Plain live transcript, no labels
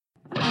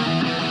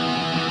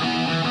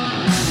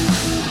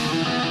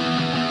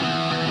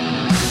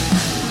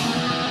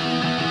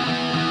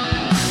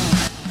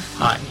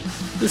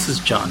This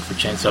is John for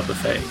Chainsaw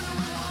Buffet.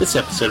 This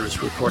episode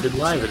was recorded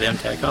live at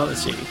MTAC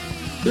Odyssey.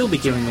 We'll be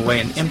giving away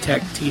an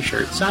MTAC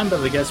t-shirt signed by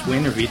the guests we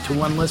interviewed to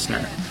one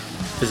listener.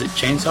 Visit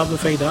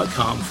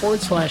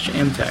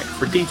chainsawbuffet.com/MTAC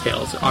for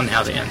details on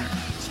how to enter.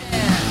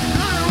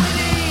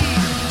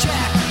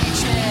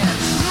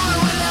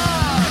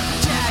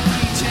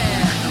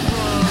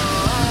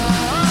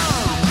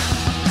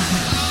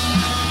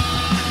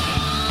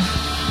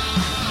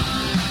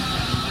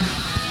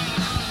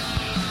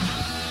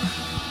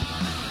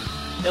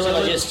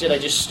 Should I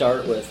just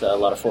start with a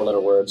lot of four-letter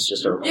words?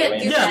 Just a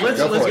let's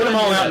get them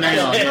all out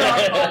now.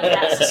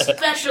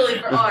 Especially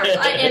for ours.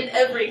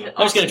 I'm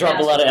just going to drop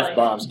a lot of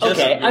F-bombs.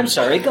 Okay, I'm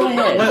sorry. Go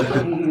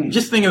ahead.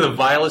 Just think of the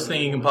vilest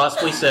thing you can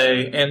possibly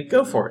say and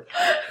go for it.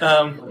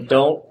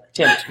 Don't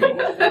tempt me.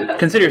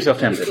 Consider yourself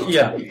tempted.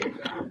 Yeah.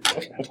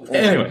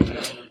 Anyway.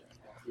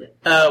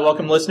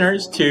 Welcome,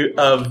 listeners,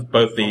 of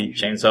both the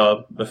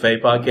Chainsaw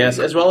Buffet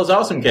podcast as well as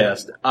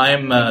Awesomecast.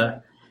 I'm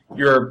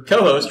your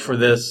co-host for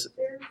this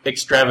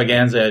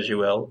extravaganza, as you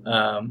will,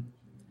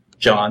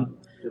 John,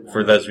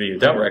 for those of you who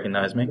don't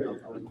recognize me.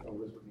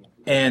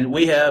 And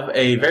we have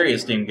a very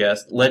esteemed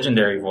guest,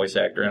 legendary voice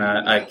actor, and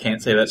I can't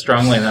say that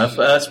strongly enough,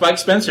 Spike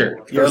Spencer.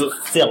 You're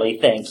silly,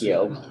 thank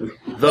you.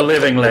 The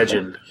living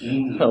legend.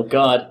 Oh,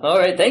 God. All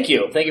right, thank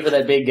you. Thank you for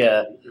that big,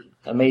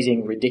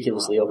 amazing,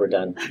 ridiculously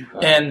overdone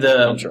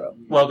intro.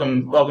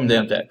 Welcome to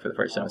MTAC for the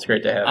first time. It's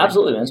great to have you.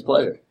 Absolutely, man. It's a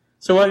pleasure.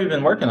 So what have you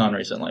been working on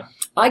recently?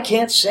 I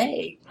can't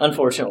say,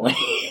 unfortunately.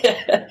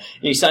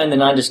 You sign the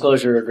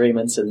non-disclosure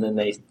agreements, and then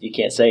you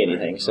can't say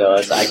anything. So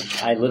I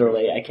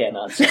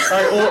cannot say. All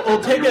right,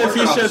 we'll take it a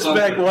few steps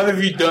back. What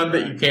have you done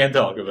that you can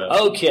talk about?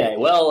 Okay,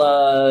 well,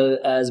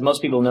 as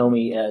most people know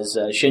me as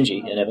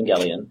Shinji in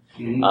Evangelion,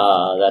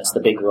 that's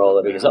the big role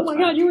that because, oh my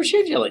God, you were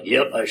Shinji. I'm like,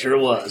 yep, I sure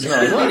was. And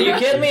I'm like, what, are you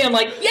kidding me? I'm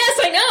like, yes,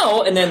 I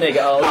know. And then they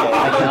go,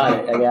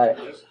 okay, I got it.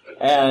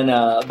 And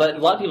but a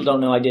lot of people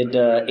don't know I did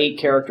 8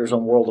 characters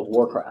on World of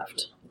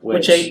Warcraft.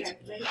 Which 8?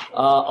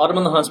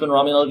 Ottoman the Huntsman,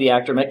 Romulo the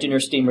Actor,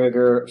 Mechtinder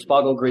Steamrigger,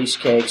 Spoggle Grease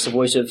Cakes, the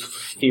voice of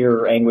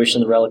Fear, Anguish,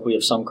 and the Reliquary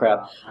of some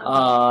crap,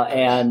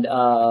 and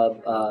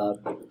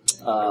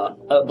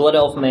Blood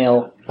Elf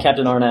Male,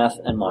 Captain Arnath,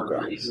 and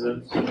Makra.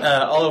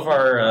 All of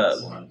our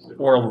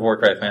World of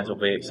Warcraft fans will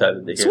be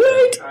excited to hear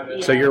Sweet!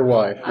 that. So your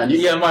wife.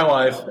 Yeah, my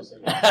wife.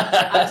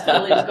 I was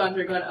totally just going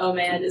through going, oh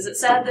man, is it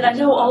sad that I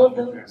know all of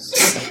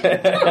those?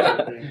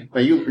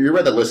 Well, you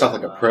read the list off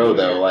like a pro,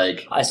 though.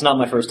 Like it's not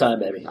my first time,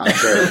 baby. I'm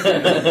sure.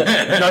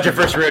 Not your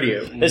first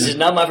rodeo. This is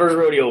not my first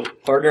rodeo,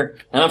 partner.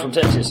 And I'm from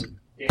Texas.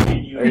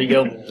 There you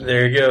go.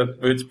 There you go.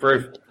 Boots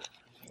proof.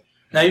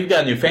 Now you've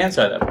got a new fan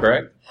site up,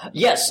 correct?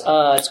 Yes,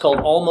 it's called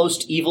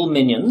Almost Evil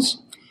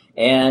Minions,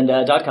 and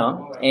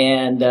 .com,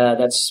 and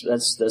that's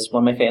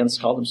what my fans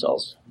call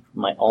themselves,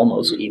 my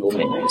Almost Evil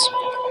Minions.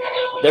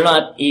 They're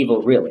not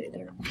evil, really.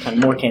 They're kind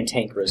of more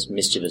cantankerous,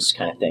 mischievous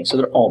kind of thing, so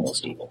they're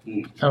almost evil.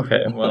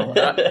 Okay, well,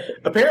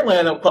 apparently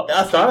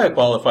I thought I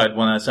qualified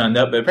when I signed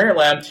up, but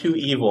apparently I'm too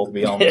evil to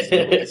be almost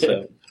evil,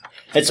 so.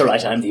 It's all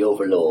right, I'm the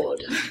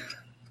overlord.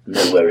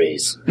 No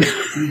worries.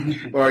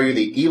 Or are you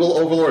the evil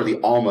overlord or the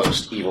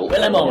almost evil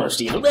Well, I'm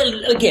almost evil.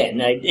 Well, again,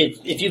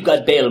 if you've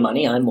got bail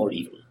money, I'm more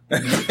evil.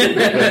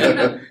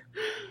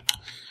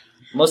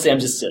 Mostly I'm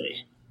just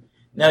silly.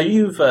 Now,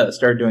 you've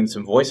started doing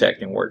some voice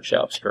acting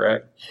workshops,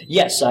 correct?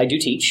 Yes, I do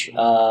teach.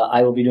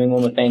 I will be doing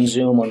one with Bang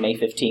Zoom on May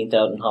 15th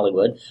out in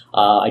Hollywood.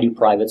 I do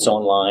privates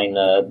online,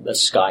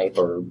 Skype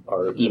or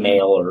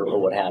email or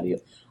what have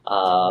you.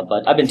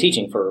 But I've been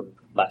teaching for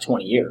about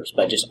 20 years,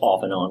 but just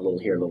off and on, a little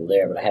here, a little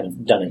there, but I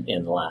haven't done it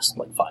in the last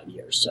 5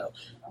 years, so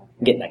I'm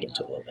getting back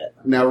into it a little bit.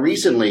 Now,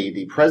 recently,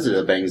 the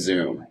president of Bang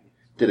Zoom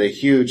did a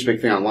huge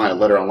big thing online, a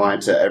letter online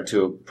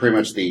to pretty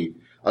much the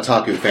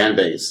otaku fan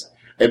base.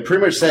 It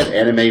pretty much said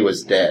anime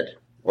was dead,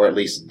 or at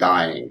least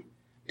dying.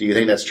 Do you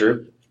think that's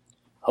true?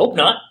 Hope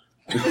not.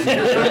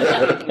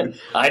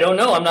 I don't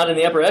know. I'm not in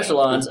the upper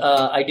echelons.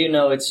 I do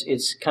know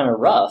it's kind of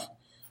rough,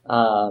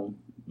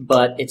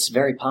 but it's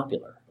very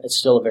popular. It's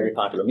still a very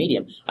popular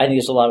medium. I think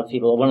there's a lot of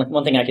people.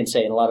 One thing I can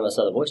say, and a lot of us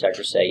other voice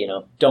actors say,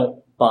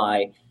 don't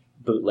buy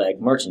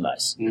bootleg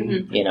merchandise.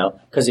 Mm-hmm.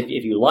 Because if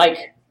you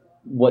like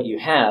what you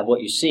have,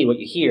 what you see, what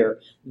you hear,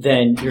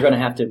 then you're going to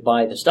have to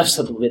buy the stuff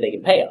so that they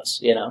can pay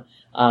us.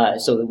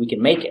 So that we can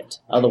make it.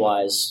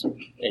 Otherwise,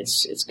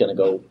 it's going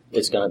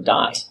to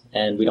die,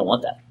 and we don't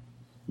want that.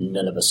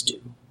 None of us do.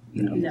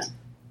 No.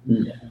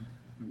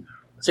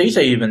 So you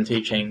say you've been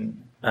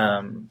teaching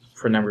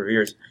for a number of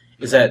years.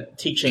 Is that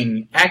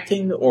teaching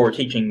acting or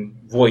teaching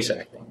voice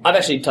acting? I've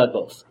actually taught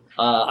both.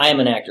 I am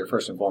an actor,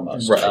 first and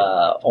foremost. Right.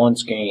 On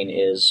screen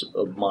is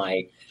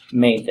my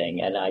main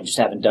thing, and I just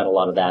haven't done a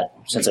lot of that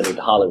since I moved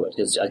to Hollywood,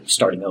 because I'm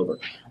starting over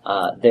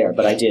there.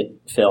 But I did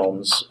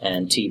films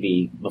and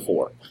TV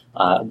before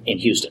in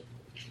Houston,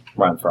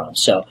 where I'm from.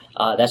 So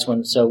that's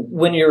when. So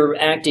when you're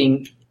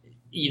acting,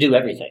 you do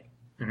everything.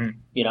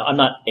 Mm-hmm. I'm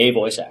not a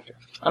voice actor.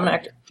 I'm an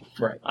actor.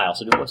 Right. I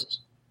also do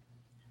voices.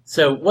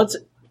 So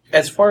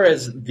as far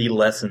as the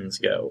lessons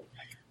go,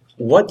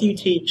 what do you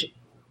teach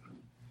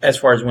as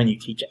far as when you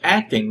teach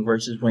acting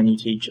versus when you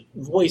teach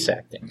voice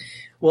acting?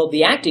 Well,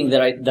 the acting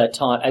that I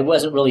taught, I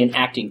wasn't really an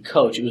acting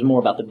coach. It was more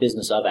about the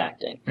business of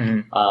acting.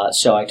 Mm-hmm.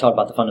 So I taught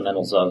about the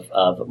fundamentals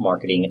of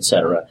marketing, et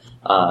cetera,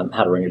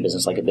 how to run your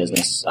business like a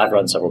business. I've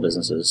run several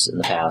businesses in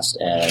the past,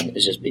 and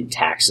it's just big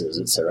taxes,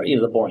 et cetera.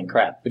 The boring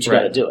crap. But you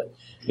got to do it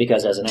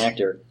because as an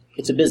actor,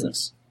 it's a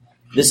business.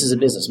 This is a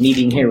business. Me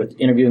being here with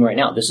interviewing right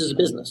now, this is a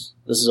business.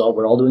 This is all.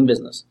 We're all doing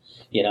business,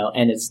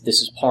 and this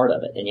is part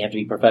of it. And you have to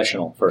be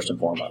professional first and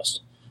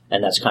foremost.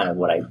 And that's kind of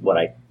what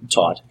I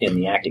taught in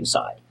the acting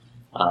side.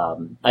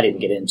 I didn't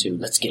get into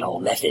let's get all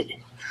method.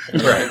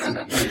 Right.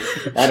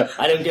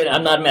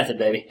 I'm not a method,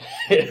 baby.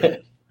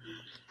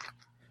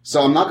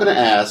 So I'm not going to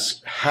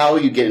ask how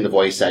you get into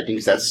voice acting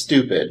because that's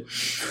stupid.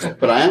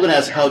 But I am going to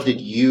ask how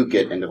did you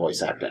get into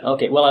voice acting?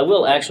 Okay, well, I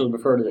will actually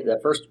refer to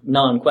that first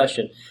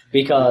non-question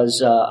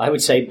because I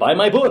would say buy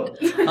my book.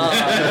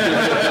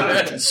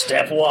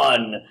 Step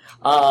 1. No,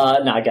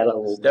 I got a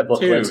little Step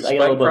booklet. 2, I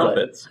got a little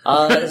profits.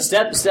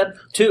 Step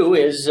 2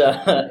 is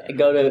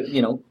go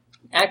to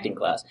acting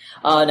class.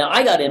 Now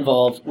I got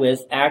involved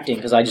with acting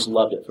because I just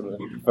loved it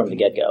from the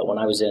get-go. When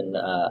I was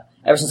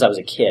ever since I was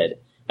a kid,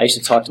 I used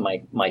to talk to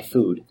my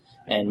food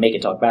and make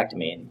it talk back to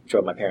me, and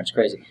drove my parents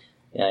crazy.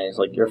 And it's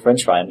like, you're a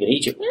French fry. I'm going to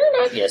eat you. No,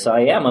 you're not. Yes,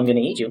 I am. I'm going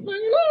to eat you. No,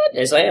 you're not.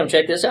 Yes, I am.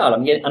 Check this out.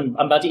 I'm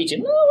about to eat you.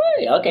 No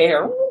way. Okay,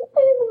 here.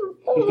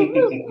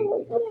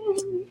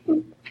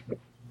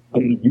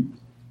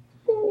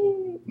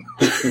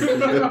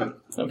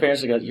 My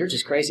parents would go, you're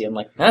just crazy. I'm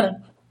like, I know.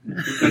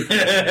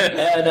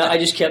 And I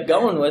just kept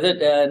going with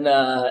it. And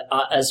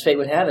as fate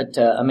would have it,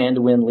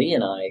 Amanda Wynn Lee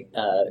and I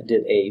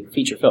did a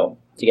feature film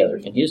together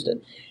in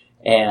Houston.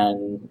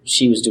 And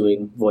she was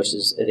doing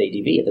voices at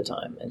ADV at the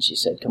time. And she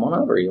said, come on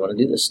over. You want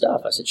to do this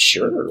stuff? I said,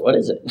 sure. What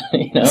is it?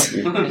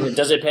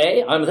 Does it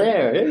pay? I'm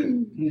there.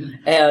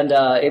 And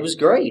it was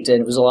great.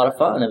 And it was a lot of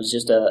fun. It was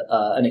just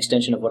an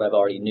extension of what I've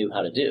already knew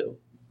how to do,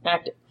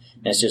 acting.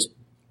 And it's just,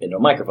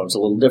 microphone's a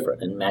little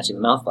different and matching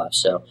the mouth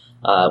flaps. So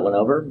went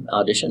over,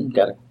 auditioned,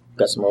 got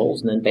some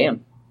roles, and then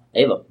bam,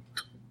 Ava.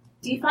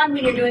 Do you find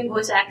when you're doing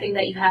voice acting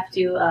that you have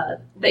to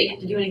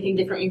do anything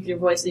different with your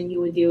voice than you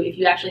would do if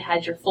you actually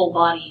had your full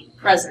body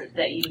present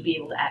that you would be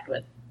able to act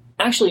with?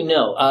 Actually,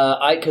 no.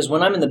 Because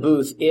when I'm in the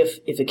booth,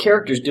 if a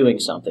character's doing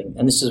something,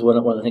 and this is one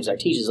of the things I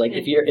teach, is like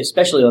if you're,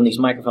 especially on these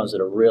microphones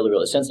that are really,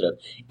 really sensitive,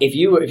 if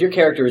your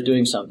character is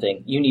doing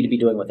something, you need to be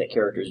doing what that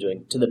character is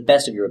doing to the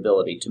best of your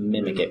ability to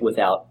mimic it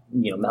without,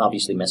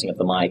 obviously messing up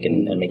the mic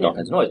and making all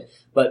kinds of noise.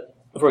 But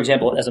for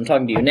example, as I'm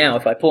talking to you now,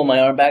 if I pull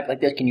my arm back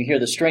like this, can you hear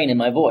the strain in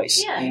my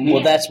voice? Yeah.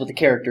 Well, that's what the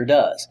character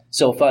does.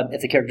 So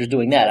if the character's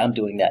doing that, I'm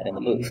doing that in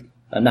the booth.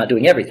 I'm not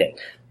doing everything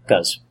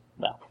because,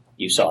 well,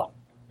 you saw.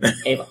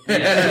 Ava. Like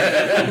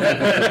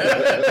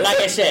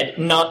I said,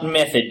 not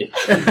method.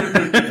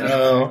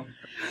 Oh.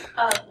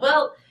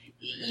 Well,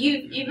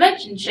 you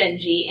mentioned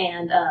Shenji,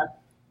 and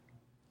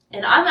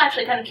I'm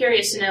actually kind of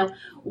curious to know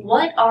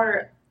what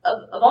are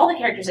of all the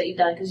characters that you've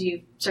done, because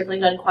you've certainly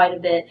done quite a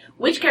bit.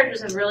 Which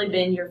characters have really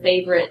been your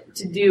favorite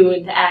to do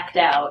and to act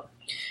out?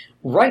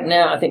 Right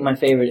now, I think my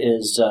favorite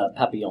is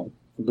Papillon,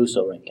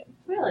 Buso Rinkin.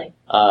 Really?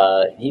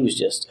 He was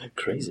just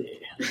crazy.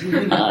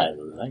 I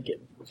like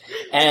it.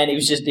 And he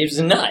was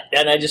a nut.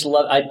 And I just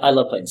I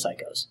love playing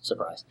psychos.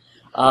 Surprise.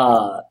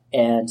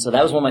 And so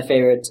that was one of my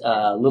favorites.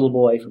 Little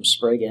Boy from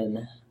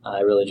Spriggan. I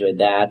really enjoyed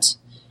that.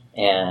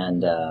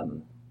 And,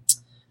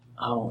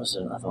 what was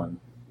another one?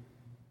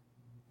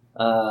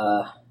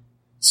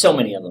 So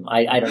many of them.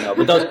 I don't know.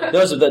 But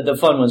those are the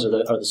fun ones are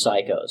the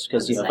psychos.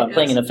 Because, if I'm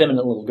playing an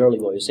effeminate little girly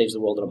boy who saves the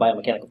world in a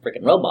biomechanical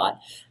freaking robot,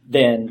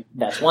 then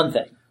that's one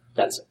thing.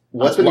 That's a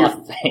lot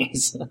of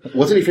things.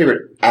 What's your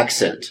favorite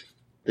accent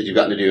that you've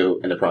gotten to do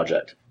in the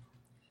project?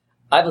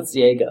 Ivan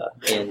Ciega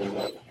in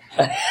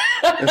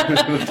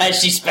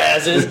as she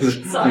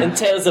spazzes in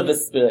Tales of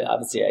Vesperia.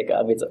 Ivan Ciega.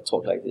 I made her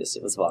talk like this.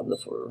 It was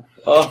wonderful.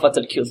 Oh, what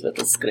a cute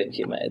little scream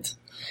he made.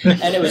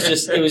 And it was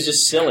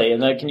just silly.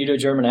 And can you do a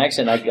German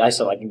accent? I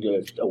said I can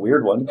do a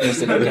weird one. I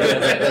said,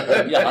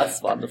 okay. Yeah,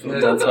 that's wonderful.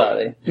 That's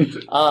funny.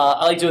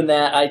 I like doing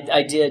that.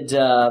 I did.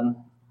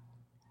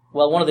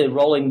 One of the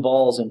rolling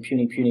balls in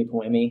Puny Puny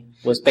Poemi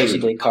was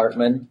basically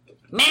Cartman.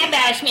 My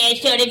boss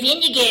smells sort of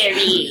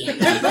vinegary.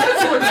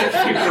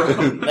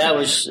 That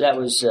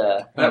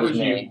was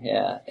me.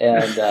 Yeah,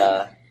 and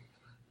I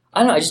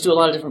don't know. I just do a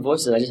lot of different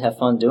voices. I just have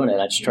fun doing it.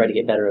 I just try to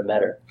get better and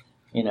better.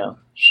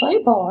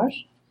 Say, boss.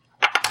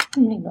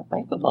 Need my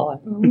paper boy. I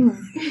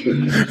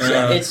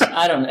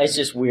don't know. It's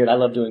just weird. I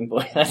love doing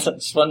voices.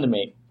 It's fun to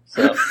me.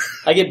 So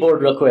I get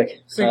bored real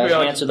quick. So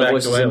I answer the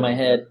voices in my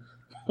head.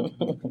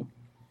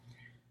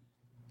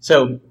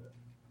 So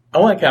I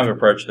want to kind of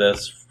approach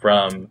this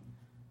from,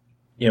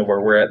 where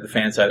we're at the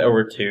fan side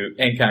over to,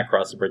 and kind of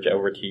cross the bridge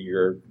over to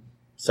your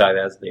side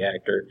as the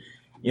actor.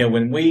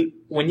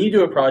 When you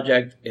do a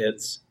project,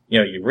 it's,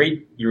 you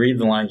read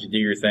the lines, you do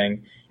your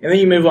thing, and then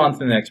you move on to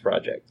the next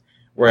project.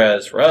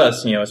 Whereas for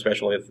us,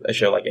 especially with a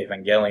show like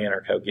Evangelion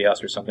or Code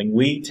Geass or something,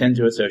 we tend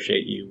to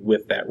associate you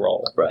with that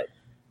role. Right.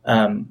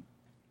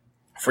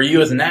 for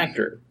you as an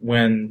actor,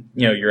 when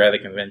you're at a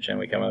convention,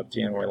 we come up to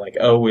you and we're like,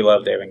 "Oh, we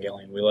love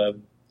Evangelion, we love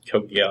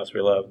Code Geass,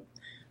 we love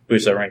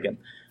Busa Rankin."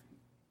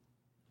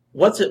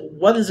 What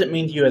does it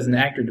mean to you as an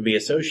actor to be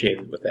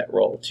associated with that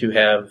role? To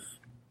have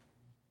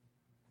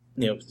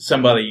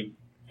somebody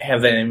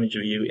have that image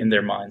of you in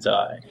their mind's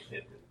eye?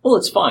 Well,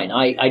 it's fine.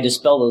 I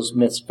dispel those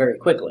myths very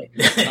quickly.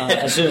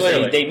 As soon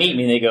as they meet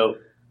me, they go,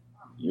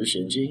 "You're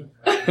Shinji?"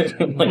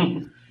 I'm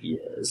like,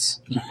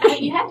 yes.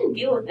 You have to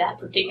deal with that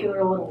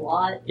particular one a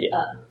lot.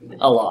 Yeah,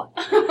 a lot.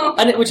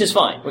 Which is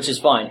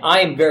fine.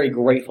 I am very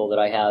grateful that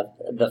I have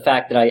the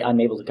fact that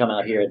I'm able to come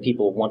out here and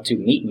people want to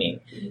meet me,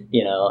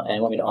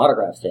 and want me to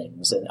autograph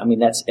things. And I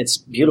mean, it's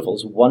beautiful.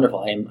 It's wonderful.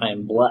 I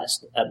am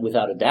blessed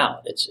without a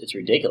doubt. It's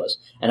ridiculous.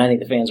 And I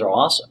think the fans are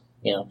awesome.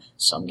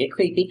 Some get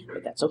creepy,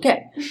 but that's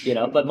okay.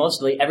 But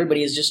mostly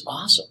everybody is just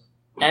awesome.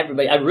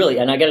 Everybody,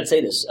 and I got to say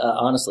this,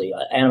 honestly,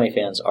 anime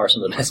fans are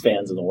some of the best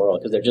fans in the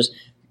world because they're just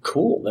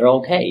cool. They're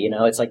okay.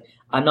 It's like,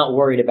 I'm not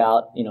worried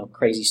about,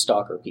 crazy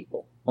stalker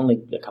people.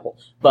 Only a couple.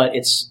 But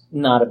it's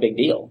not a big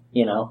deal,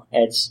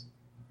 It's,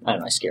 I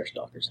don't know, I scare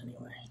stalkers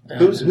anyway.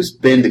 Who's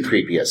been the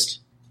creepiest?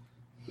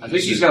 I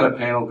think he's got a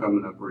panel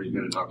coming up where he's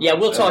going to talk about Yeah,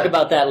 we'll talk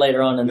about that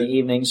later on in the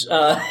evenings.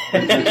 At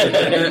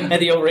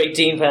the over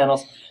 18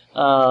 panels.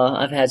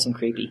 I've had some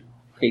creepy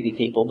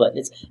people, but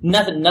it's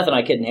nothing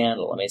I couldn't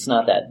handle. I mean, it's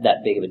not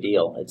that big of a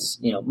deal. It's,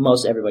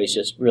 most everybody's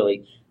just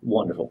really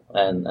wonderful,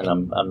 and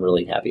I'm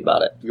really happy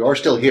about it. You are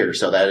still here,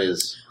 so that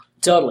is...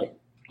 Totally.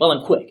 Well,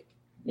 I'm quick,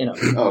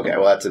 Okay,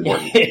 well, that's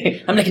important.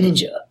 I'm like a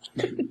ninja.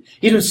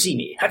 You don't see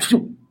me.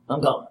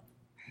 I'm gone.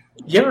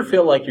 Do you ever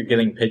feel like you're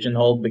getting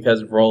pigeonholed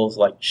because of roles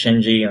like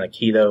Shinji and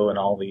Aikido and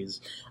all these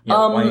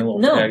whiny little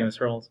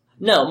protagonist roles?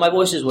 No, my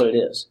voice is what it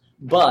is.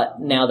 But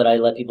now that I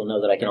let people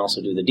know that I can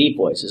also do the deep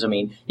voices, I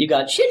mean, you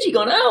got Shinji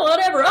going, "Oh,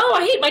 whatever, oh,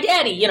 I hate my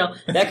daddy,"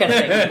 that kind of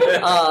thing.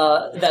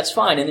 That's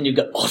fine. And then you've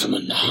got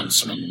Ottoman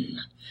Huntsman.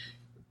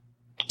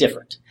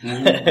 Different.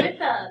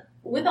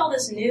 With all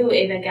this new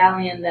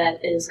Evangelion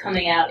that is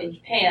coming out in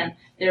Japan,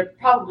 they're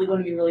probably going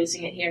to be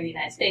releasing it here in the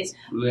United States.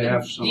 They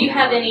have some. Do you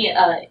have any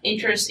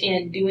interest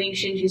in doing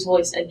Shinji's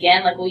voice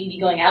again? Like, will you be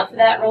going out for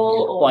that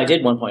role? Or? Well, I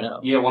did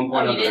 1.0. Yeah,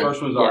 1.0. Oh, The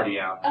first one's already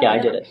out. Yeah, I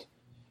did it.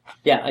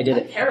 Yeah, I did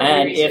it. Terrible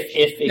And research.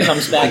 if it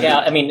comes back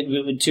out, I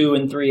mean, with 2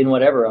 and 3 and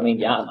whatever, I mean,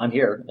 yeah, I'm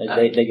here.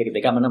 They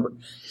got my number.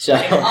 So,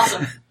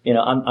 Awesome.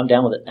 I'm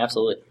down with it.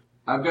 Absolutely.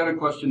 I've got a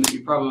question that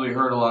you probably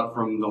heard a lot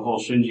from the whole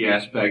Shinji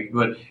aspect,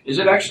 but is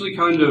it actually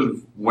kind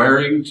of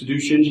wearing to do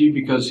Shinji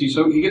because he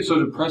gets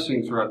so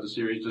depressing throughout the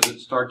series? Does it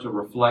start to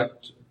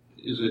reflect?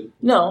 Is it?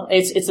 No,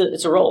 it's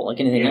a role like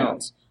anything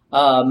else.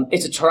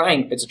 It's a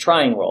trying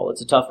role.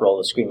 It's a tough role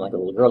to scream like a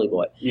little girly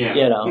boy.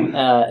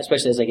 Yeah.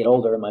 Especially as I get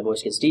older and my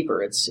voice gets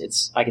deeper.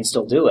 I can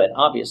still do it,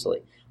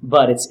 obviously.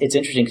 But it's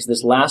interesting because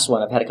this last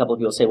one, I've had a couple of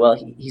people say, "Well,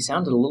 he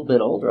sounded a little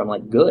bit older." I'm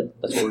like, "Good.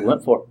 That's what we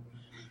went for."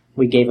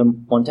 We gave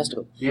him one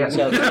testicle. Yeah.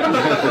 So,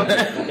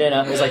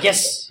 he's like,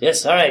 yes,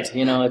 all right.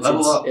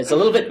 It's a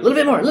little bit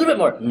more.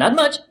 Not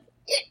much.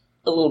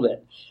 A little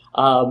bit.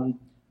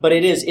 But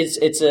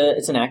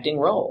it's an acting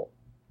role.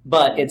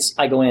 But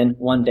I go in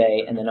one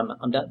day and then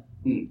I'm done.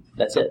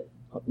 That's it.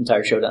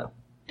 Entire show done.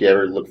 Do you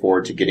ever look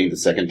forward to getting the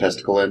second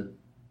testicle in?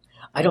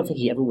 I don't think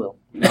he ever will.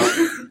 No,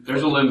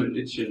 there's a limit.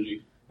 It's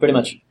Shinji. Pretty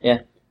much,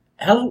 yeah.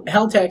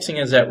 How taxing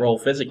is that role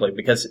physically?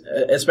 Because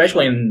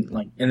especially in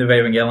the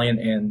Evangelion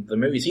and the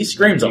movies, he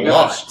screams a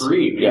lot.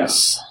 Scream, yeah.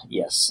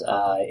 Yes.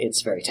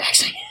 It's very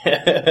taxing.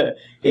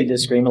 He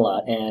does scream a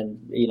lot,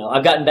 and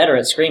I've gotten better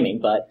at screaming,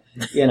 but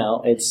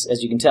it's,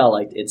 as you can tell,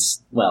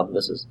 this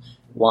is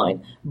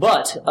wine.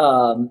 But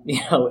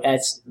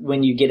as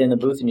when you get in the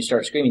booth and you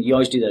start screaming, you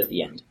always do that at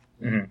the end.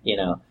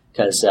 Mm-hmm.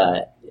 Because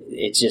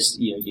it's just,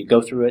 you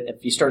go through it.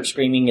 If you start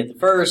screaming at the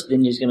first,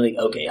 then you're just going to be,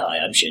 okay, hi,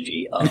 I'm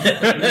Shinji.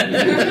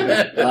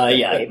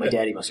 Yeah, I hate my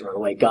daddy, must have run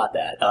away, got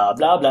that.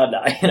 Blah, blah,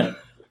 blah.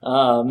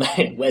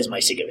 Where's my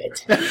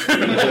cigarette?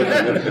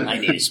 I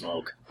need a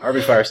smoke.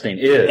 Harvey Firestein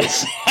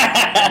is.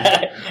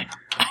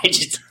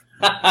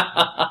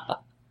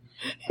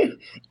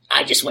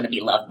 I just want to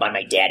be loved by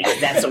my daddy.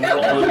 That's a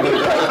role.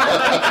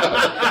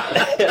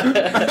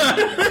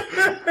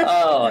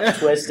 Oh, I'm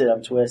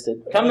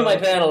twisted. Come to my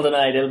panel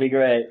tonight. It'll be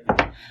great.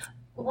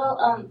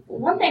 Well,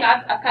 one thing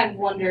I've kind of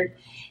wondered,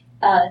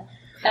 and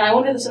I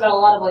wonder this about a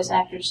lot of voice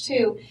actors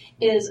too,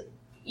 is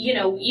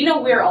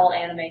we're all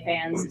anime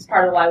fans. It's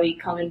part of why we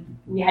come and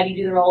we have you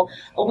do the role.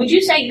 Would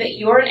you say that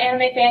you're an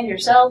anime fan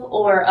yourself,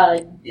 or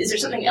is there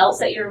something else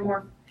that you're a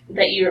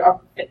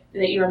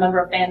member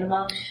of fandom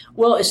of?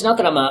 Well, it's not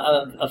that I'm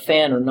a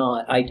fan or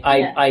not.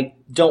 I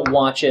don't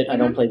watch it. I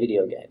don't play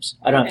video games.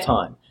 I don't have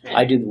time. Yeah.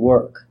 I do the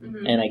work,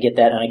 and I get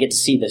that, and I get to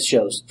see the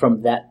shows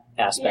from that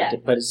aspect. Yeah.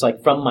 But it's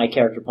like from my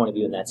character point of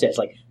view, and that's it. It's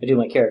like I do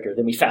my character,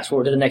 then we fast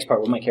forward to the next part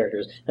where my character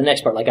is. The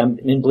next part, like I'm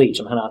in Bleach,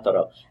 I'm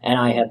Hanataro, and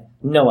I have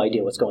no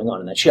idea what's going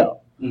on in that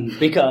show.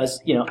 Because,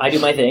 I do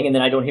my thing and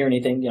then I don't hear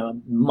anything,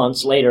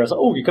 months later. I was like,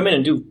 oh, you come in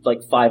and do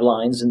like 5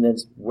 lines and then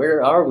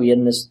where are we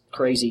in this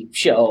crazy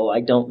show?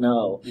 I don't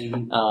know.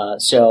 And I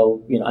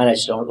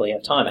just don't really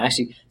have time. I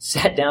actually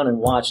sat down and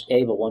watched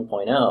Eva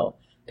 1.0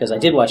 because I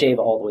did watch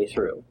Ava all the way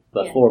through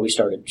before we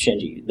started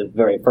Shinji the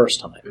very first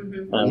time,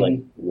 and I was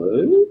like,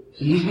 what?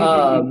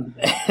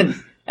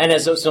 And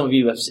as some of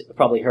you have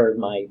probably heard,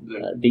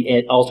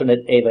 the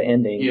alternate Ava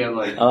ending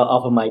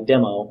off of my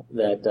demo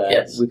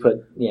that we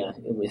put in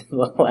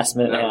the last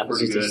minute and a half. It's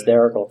just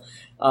hysterical.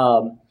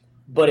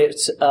 But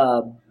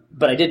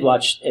I did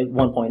watch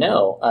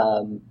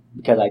 1.0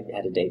 because I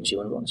had a date and she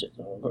wanted to watch it.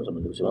 So of course I'm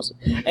going to do what she wants to.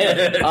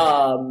 Anyway,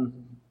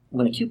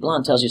 when a cute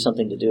blonde tells you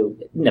something to do,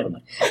 never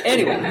mind.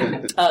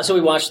 Anyway, so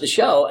we watched the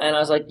show and I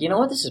was like, you know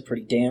what, this is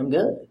pretty damn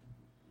good.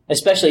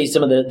 Especially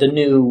some of the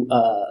new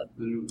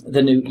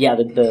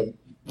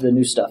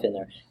stuff in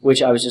there,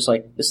 which I was just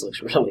like, this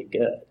looks really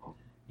good.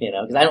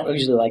 Because I don't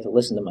usually like to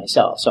listen to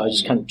myself. So I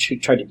just kind of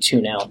tried to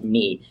tune out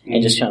me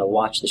and just kind of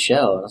watch the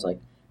show. And I was like,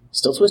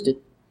 still twisted.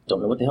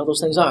 Don't know what the hell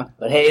those things are.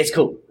 But hey, it's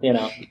cool,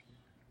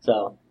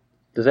 So.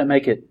 Does that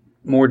make it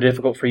more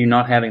difficult for you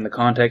not having the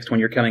context when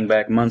you're coming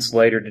back months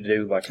later to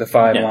do like the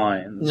 5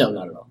 lines? No,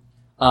 not at all.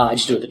 I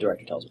just do what the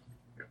director tells me.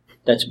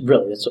 That's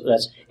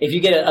if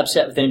you get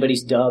upset with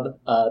anybody's dub,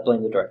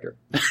 blame the director,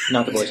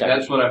 not the voice actor.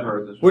 That's what I've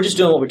heard. We're just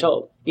doing what we're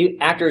told.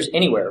 Actors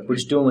anywhere, we're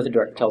just doing what the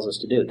director tells us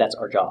to do. That's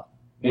our job.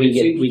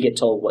 We get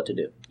told what to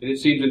do. And it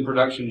seems in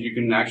productions you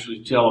can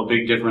actually tell a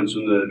big difference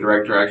when the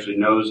director actually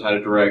knows how to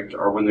direct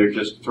or when they're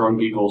just throwing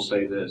people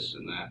say this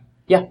and that.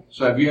 Yeah.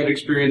 So have you had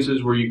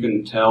experiences where you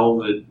can tell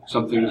that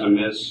something's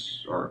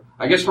amiss? Or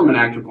I guess from an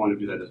actor point of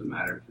view that doesn't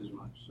matter as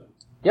much. So.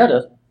 Yeah, it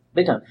does.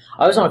 Big time.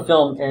 I was on a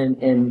film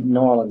in New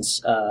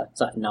Orleans.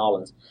 It's not New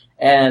Orleans.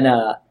 And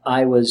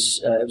I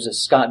was it was a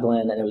Scott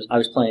Glenn, and I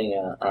was playing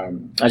I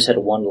just had a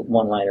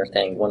one-liner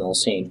thing, one little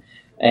scene,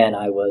 and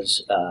I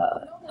was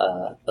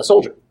a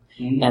soldier.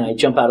 Mm-hmm. And I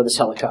jump out of this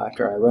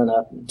helicopter, I run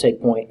up and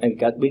take point. And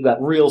we've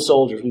got real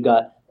soldiers. We've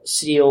got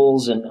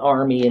SEALs and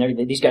Army and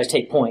everything. These guys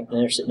take point,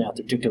 and they're sitting out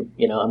there.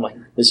 I'm like,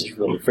 this is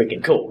really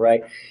freaking cool,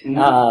 right?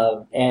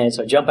 Mm-hmm. And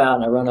so I jump out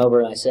and I run over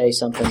and I say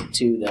something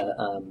to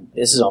the.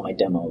 This is all my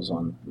demos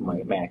on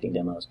my acting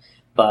demos,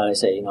 but I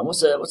say, what's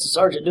the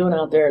sergeant doing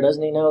out there?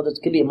 Doesn't he know that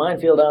could be a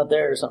minefield out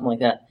there or something like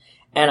that?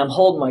 And I'm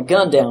holding my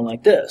gun down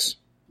like this,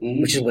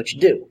 which is what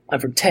you do. I'm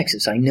from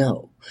Texas, I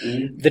know.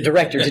 Mm-hmm. The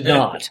director did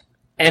not,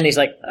 and he's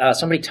like,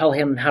 somebody tell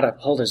him how to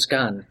hold his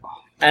gun.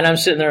 And I'm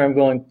sitting there, I'm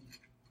going.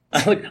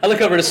 I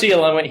look over to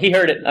SEAL, I went, he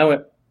heard it. I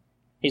went,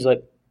 he's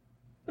like,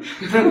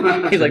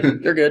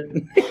 you're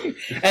good.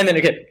 And then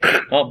again,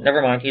 oh,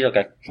 never mind, he's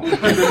okay.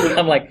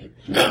 I'm like,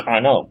 I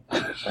know.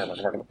 But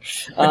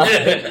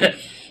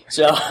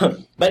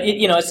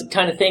it's the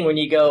kind of thing when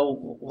you go,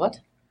 what?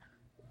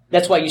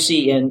 That's why you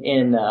see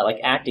in like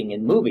acting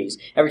in movies,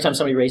 every time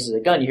somebody raises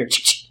a gun, you hear,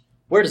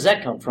 where does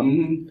that come from?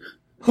 Mm-hmm.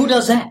 Who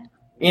does that?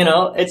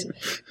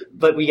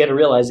 But we got to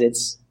realize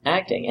it's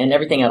acting, and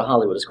everything out of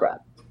Hollywood is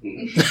crap.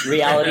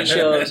 Reality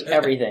shows,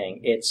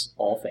 everything. It's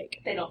all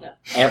fake. They don't know.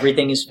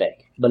 Everything is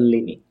fake.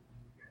 Believe me.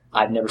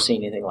 I've never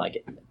seen anything like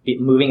it.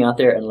 Moving out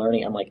there and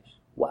learning, I'm like,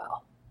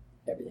 wow,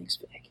 everything's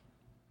fake.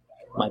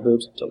 My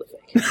boobs, totally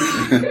fake.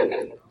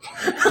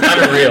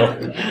 I'm real.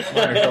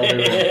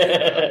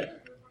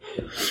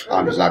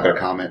 I'm just not going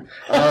to comment.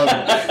 Do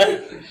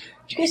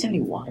you guys have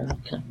any water?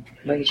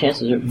 By any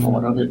chance, is there more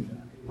water over there?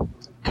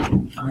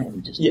 I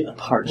am just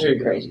parched and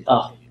crazy.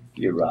 Oh,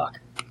 you rock.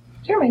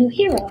 You're my new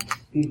hero.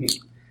 Mm-hmm.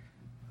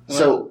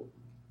 So,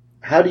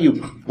 what do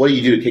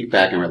you do to kick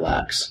back and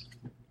relax?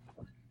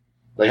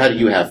 Like, how do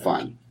you have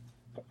fun?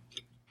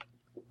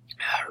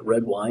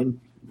 Red wine.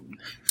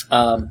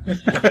 Large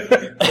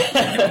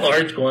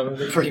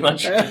quantity. Pretty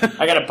much.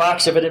 I got a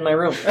box of it in my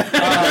room.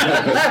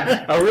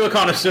 A real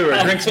connoisseur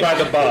drinks by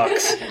the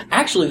box.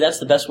 Actually, that's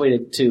the best way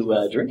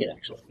to drink it,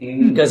 actually.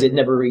 Because it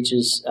never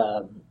reaches,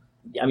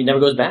 never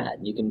goes bad.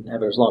 You can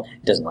have it as long.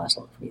 It doesn't last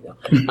long for me, though.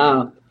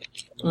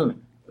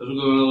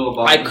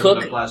 I cook.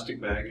 With a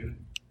plastic bag in it.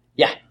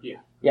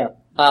 Yeah.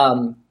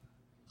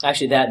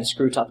 Actually, that and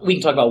screw top. We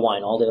can talk about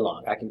wine all day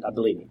long. I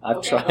believe me.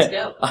 I've tried. Let's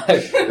go.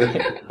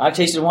 I've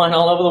tasted wine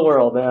all over the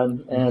world,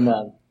 man. And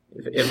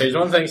if there's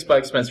one thing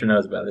Spike Spencer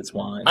knows about, it's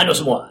wine. I know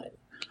some wine.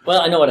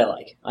 Well, I know what I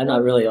like. I'm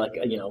not really like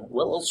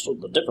what's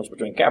the difference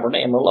between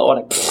Cabernet and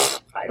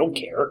Merlot? I don't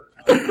care.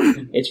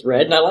 It's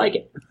red and I like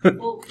it.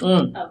 Well,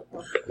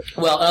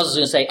 I was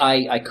going to say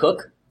I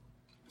cook.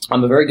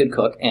 I'm a very good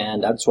cook,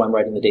 and that's why I'm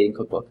writing the dating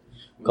cookbook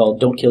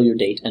called Don't Kill Your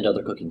Date and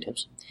Other Cooking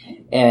Tips.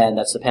 And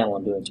that's the panel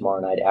I'm doing tomorrow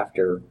night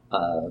after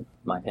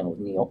my panel with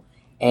Neil.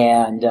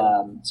 And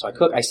so I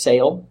cook, I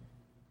sail.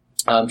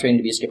 I'm training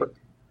to be a skipper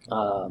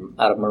out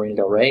of Marina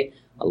Del Rey.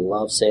 I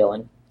love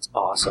sailing. It's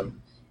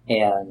awesome.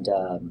 And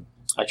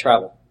I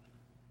travel.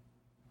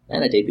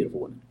 And I date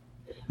beautiful women.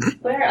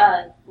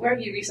 Where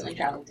have you recently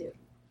traveled to?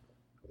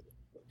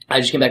 I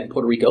just came back from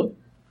Puerto Rico.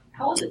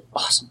 How was it?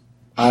 Awesome.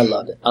 I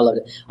loved it. I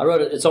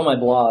wrote it. It's on my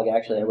blog,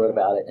 actually. I wrote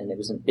about it, and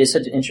it's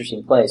such an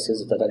interesting place because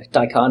it's a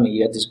dichotomy.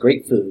 You have this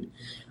great food,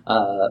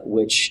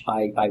 which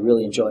I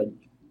really enjoyed,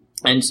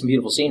 and some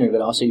beautiful scenery, but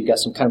also you got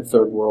some kind of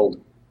third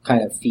world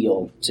kind of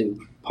feel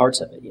to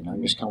parts of it.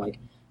 I'm just kind of like,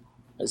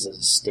 is it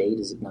a state?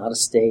 Is it not a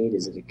state?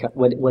 Is it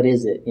what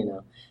is it?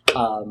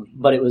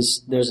 But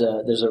there's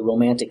a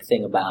romantic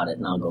thing about it,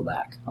 and I'll go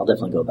back. I'll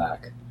definitely go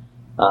back.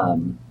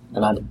 And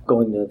I'm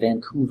going to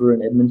Vancouver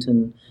and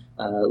Edmonton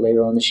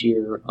later on this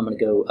year. I'm going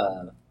to go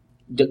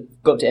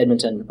up to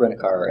Edmonton, rent a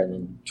car, and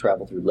then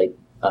travel through Lake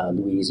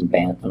Louise and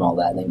Banff and all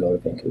that, and then go to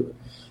Vancouver.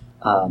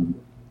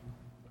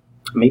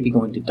 Maybe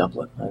going to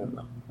Dublin. I don't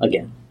know.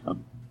 Again,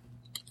 I'm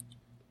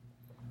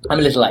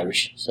a little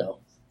Irish, so.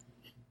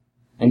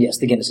 And yes,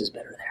 the Guinness is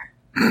better there.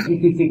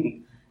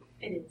 It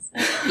is.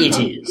 It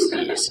is.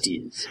 Yes, it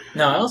is.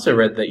 Now, I also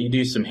read that you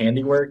do some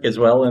handiwork as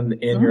well in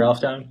your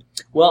off time.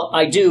 Well,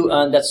 I do.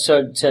 That's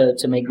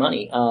to make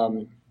money.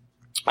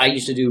 I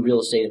used to do real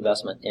estate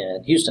investment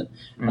in Houston,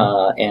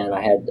 and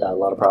I had a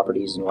lot of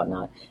properties and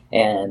whatnot.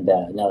 And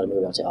now that I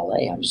moved out to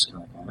LA, I'm just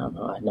kind of like, I don't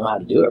know. I know how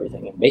to do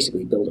everything and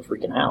basically build a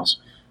freaking house.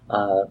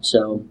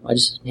 So I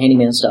just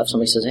handyman stuff.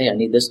 Somebody says, "Hey, I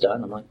need this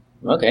done." I'm like,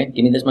 "Okay,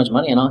 give me this much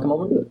money, and I'll come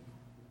over and do it."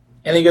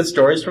 Any good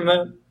stories from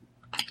that?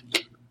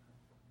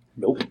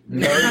 Nope.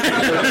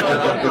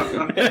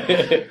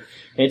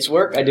 It's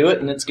work. I do it,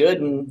 and it's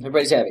good, and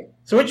everybody's happy.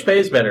 So which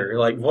pays better,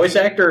 like voice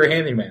actor or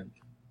handyman?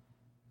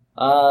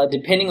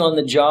 Depending on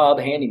the job,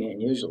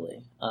 handyman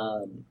usually.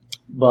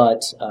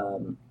 But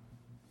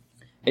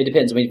it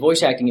depends. I mean,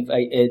 voice acting,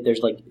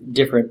 there's like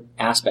different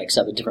aspects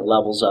of it, different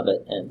levels of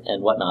it,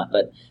 and whatnot.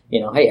 But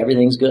hey,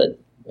 everything's good.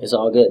 It's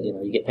all good.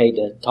 You get paid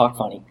to talk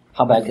funny.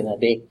 How bad can that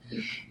be?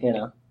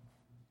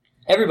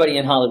 Everybody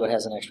in Hollywood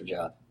has an extra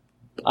job.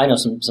 I know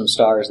some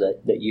stars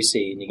that you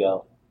see and you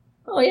go,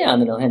 oh yeah, and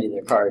then they'll hand you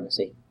their card and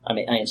say,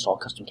 I install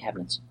custom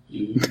cabinets.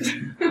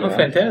 Oh,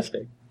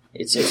 fantastic.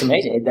 It's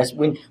amazing. That's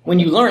when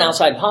you learn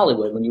outside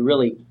Hollywood, when you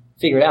really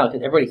figure it out,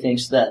 because everybody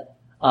thinks that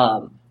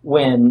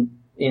when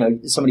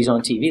somebody's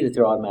on TV that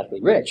they're automatically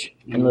rich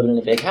and living in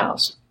a big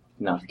house.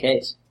 Not the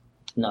case.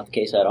 Not the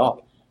case at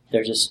all.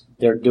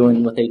 They're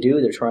doing what they do.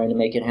 They're trying to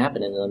make it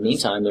happen, and in the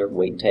meantime, they're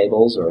waiting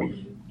tables or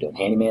doing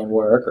handyman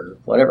work or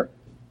whatever.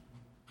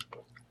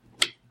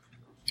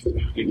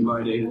 Getting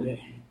by day to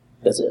day.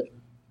 That's it.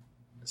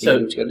 So,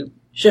 what you gotta do.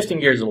 Shifting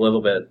gears a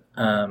little bit,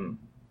 I'm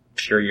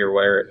sure you're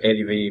aware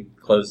ADV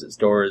closed its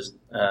doors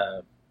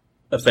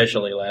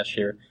officially last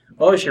year.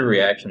 What was your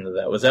reaction to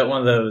that? Was that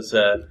one of those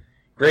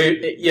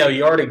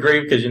you already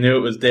grieved because you knew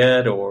it was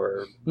dead,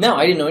 or? No,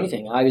 I didn't know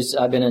anything.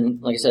 I've been in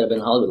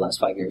Hollywood the last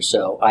 5 years,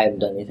 so I haven't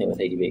done anything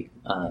with ADV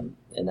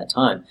in that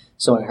time.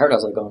 So when I heard, I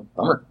was like, going,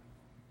 bummer.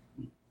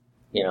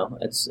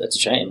 It's a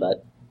shame,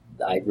 but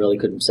I really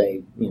couldn't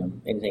say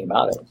anything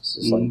about it. It's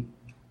just like,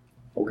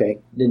 okay,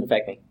 it didn't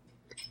affect me.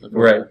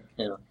 Right.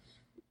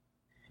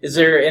 Is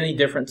there any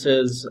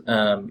differences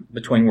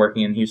between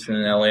working in Houston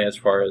and LA as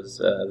far as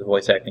the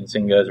voice acting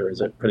scene goes, or is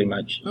it pretty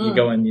much you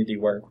go in, you do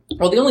work?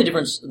 Well, the only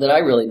difference that I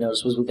really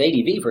noticed was with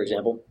ADV, for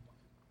example,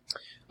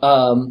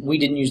 we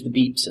didn't use the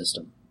beep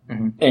system.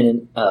 Mm-hmm. And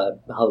in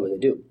Hollywood they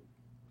do.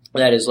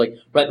 That is, like,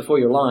 right before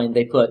your line,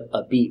 they put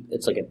a beep.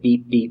 It's like a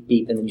beep, beep,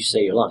 beep, and then you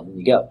say your line, and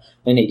you go.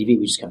 In ADV,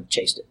 we just kind of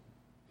chased it.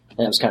 And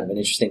that was kind of an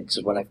interesting,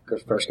 because when I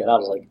first got out, I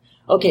was like,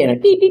 okay, and I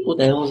beep, beep, what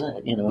the hell was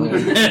that?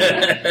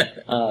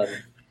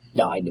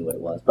 No, I knew what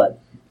it was, but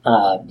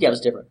it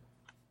was different.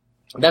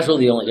 That's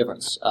really the only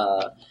difference.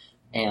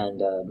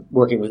 And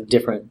working with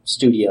different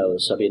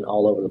studios, I've been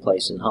all over the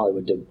place in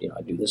Hollywood.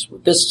 I do this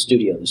with this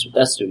studio, this with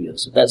that studio,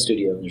 this with that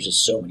studio, and there's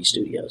just so many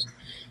studios.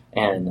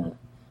 And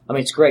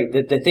it's great.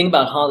 The thing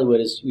about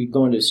Hollywood is we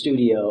go into a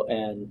studio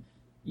and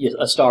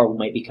a star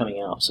might be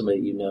coming out. Somebody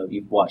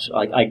you've watched.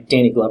 Like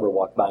Danny Glover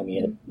walked by me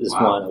at this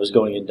one. I was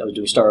doing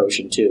Star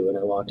Ocean 2, and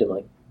I walked in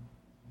like,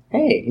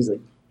 hey. He's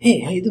like, hey,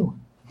 how you doing?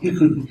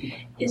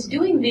 Is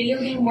doing video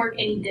game work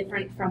any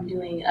different from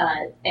doing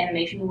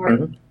animation work?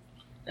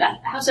 Mm-hmm.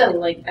 How so?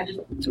 Like,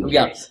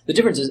 The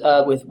difference is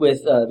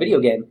with video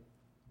game.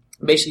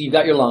 Basically, you've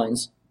got your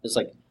lines. It's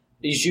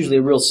usually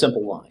a real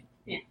simple line.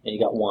 Yeah. And you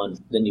got one,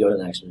 then you go to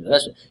the next one.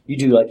 You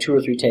do like 2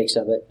 or 3 takes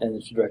of it,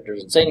 and if the director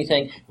doesn't say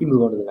anything, you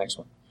move on to the next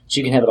one. So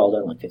you can have it all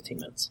done in like 15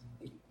 minutes.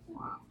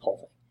 Whole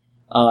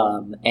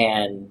thing.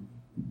 And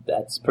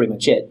that's pretty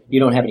much it. You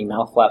don't have any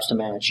mouth flaps to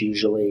match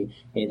usually.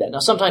 Any of that. Now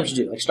sometimes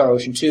you do. Like Star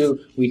Ocean 2,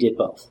 we did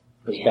both.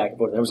 It was back and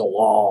forth. There was a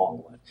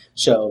long one.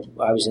 So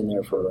I was in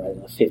there for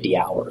 50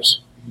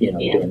 hours, doing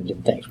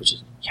different things, which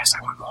is, yes,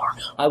 I want more.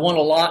 I want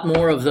a lot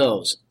more of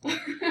those.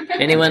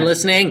 Anyone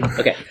listening?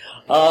 Okay.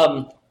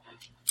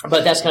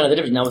 But that's kind of the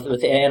difference. Now,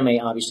 with the anime,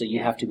 obviously,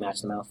 you have to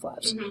match the mouth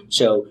flaps. Mm-hmm.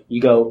 So you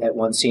go at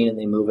one scene and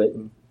they move it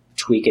and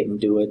tweak it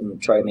and do it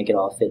and try to make it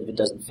all fit. If it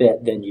doesn't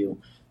fit, then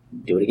you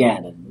do it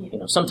again.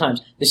 And,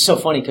 sometimes it's so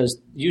funny because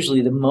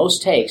usually the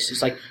most takes,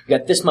 it's like you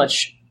got this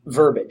much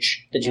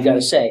verbiage that you got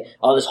to say,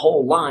 all this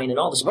whole line and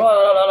all this blah,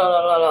 blah, blah,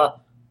 blah, blah, blah.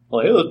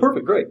 Well, yeah, that's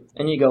perfect, great.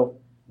 And you go,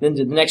 then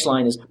the next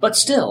line is, but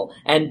still,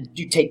 and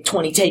you take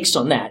 20 takes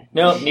on that.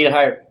 No, need it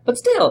higher. But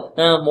still,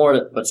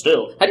 more, but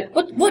still.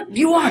 What do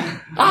you want?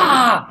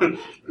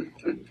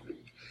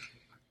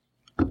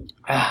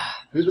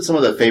 Who's been some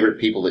of the favorite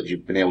people that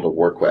you've been able to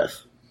work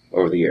with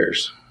over the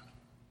years?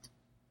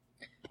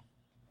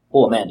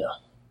 Well, Amanda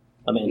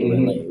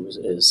Rinley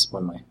is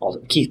one of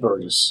my, Keith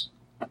Burgess.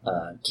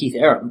 Keith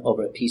Aram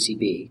over at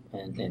PCB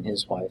and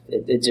his wife.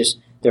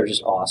 They're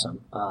just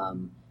awesome.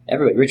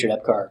 Everybody, Richard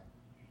Epcar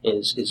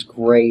is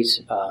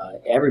great.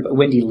 Everybody,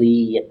 Wendy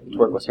Lee,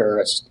 worked with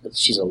her.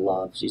 She's a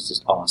love. She's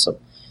just awesome.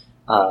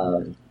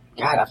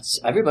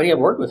 Everybody I've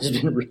worked with has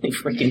been really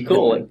freaking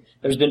cool. And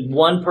there's been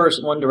one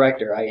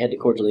director I had to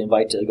cordially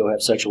invite to go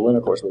have sexual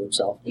intercourse with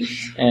himself,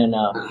 and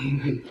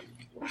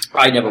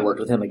I never worked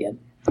with him again.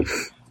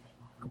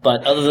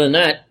 But other than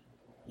that,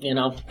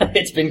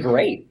 it's been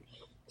great.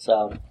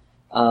 So,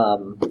 I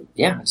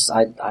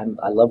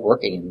love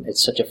working, and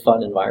it's such a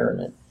fun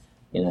environment.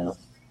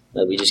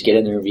 That we just get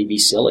in there and we be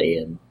silly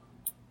and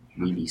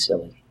we be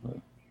silly.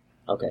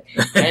 Okay.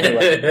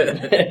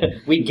 Anyway,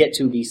 we get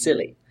to be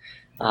silly.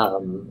 How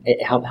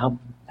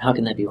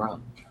can that be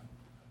wrong?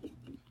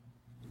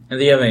 And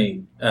do you have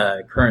any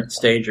current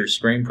stage or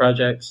screen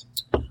projects?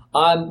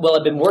 Well,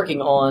 I've been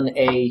working on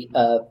a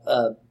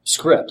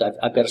script.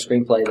 I've got a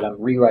screenplay that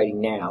I'm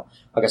rewriting now.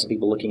 I've got some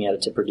people looking at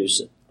it to produce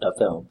a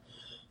film.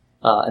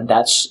 And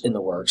that's in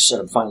the works.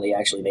 I'm finally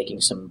actually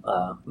making some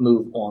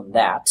move on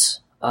that.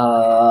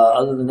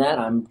 Other than that,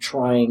 I'm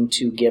trying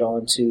to get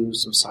onto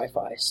some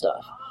sci-fi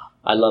stuff.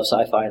 I love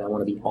sci-fi, and I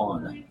want to be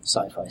on a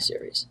sci-fi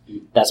series.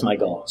 That's my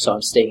goal. So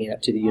I'm staking it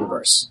up to the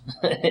universe.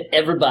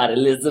 Everybody,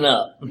 listen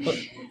up.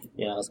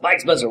 Spike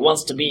Spencer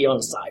wants to be on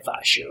a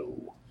sci-fi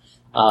show.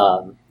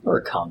 Or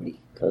a comedy,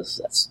 because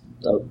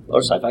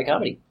or sci-fi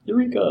comedy.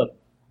 Eureka!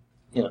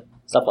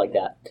 Stuff like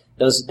that.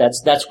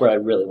 That's where I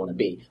really want to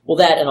be. Well,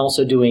 that and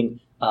also doing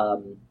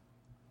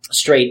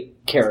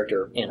straight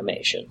character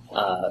animation,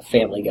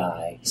 Family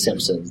Guy,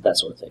 Simpsons, that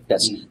sort of thing.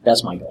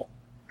 That's my goal.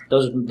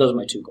 Those are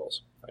my two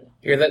goals right now.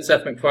 Hear that,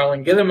 Seth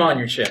MacFarlane? Get him on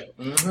your show.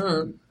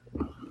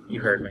 Mm-hmm.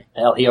 You heard me.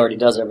 Hell, he already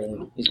does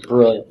everything. He's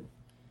brilliant.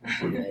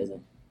 He's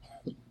amazing.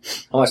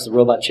 I watched the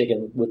Robot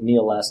Chicken with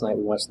Neil last night.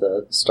 We watched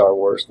the Star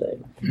Wars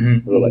thing.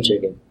 Mm-hmm. Robot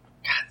Chicken.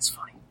 God, it's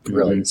funny.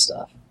 Brilliant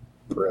stuff.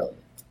 Brilliant.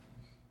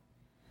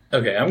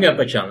 Okay, I'm going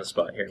to put you on the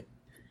spot here.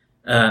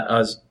 I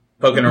was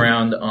poking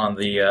around on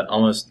the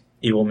Almost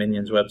Evil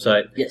Minions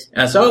website. Yes.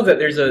 And I saw that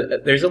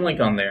there's a link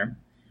on there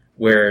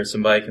where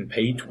somebody can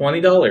pay you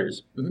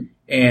 $20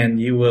 and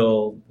you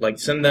will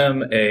send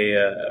them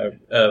a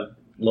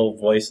little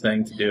voice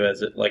thing to do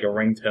as a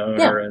ringtone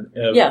or a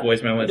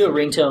voicemail. Do a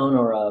ringtone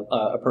or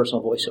a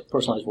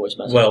personalized voice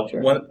message. Well,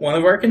 sure. one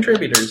of our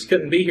contributors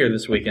couldn't be here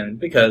this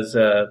weekend because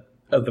of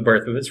the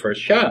birth of his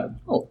first child.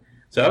 Oh,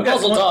 so I've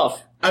got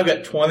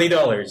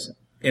 $20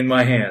 in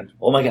my hand.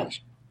 Oh my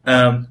gosh!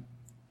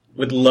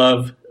 Would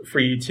love for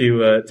you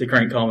to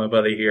crank call my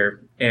buddy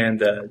here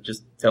and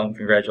just tell him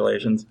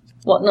congratulations.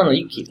 Well, no,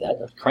 you keep that.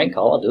 A crank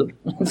call, I'll do it.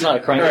 It's not a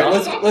crank call.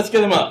 All right, let's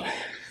get him up.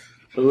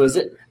 Who is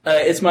it?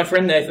 It's my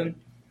friend Nathan.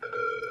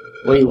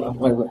 What do you want?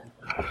 What?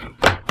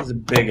 He's a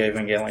big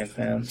Evangelion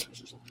fan.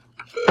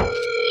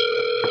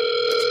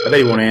 I bet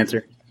he won't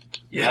answer.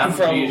 Yeah,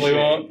 probably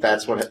won't.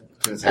 That's what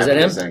happens Is that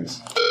him? to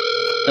things.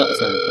 No, it's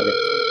not him. Okay.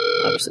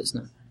 Obviously, it's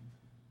not.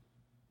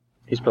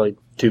 He's probably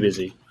too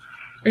busy.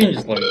 We can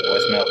just leave him a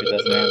voicemail if he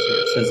doesn't answer.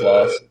 It's his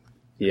loss.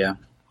 Yeah.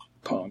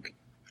 Punk.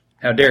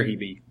 How dare he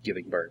be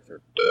giving birth?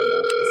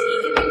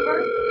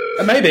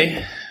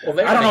 Maybe. Well,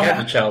 they I don't know had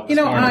how. the child.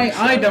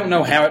 I don't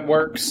know how it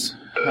works.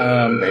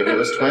 Maybe it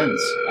was twins.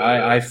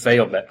 I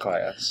failed that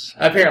class.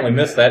 I apparently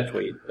missed that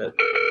tweet, but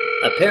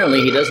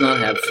Apparently, he does not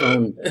have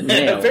phone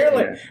mail.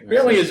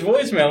 apparently his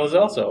voicemail is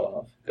also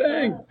off.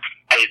 Dang.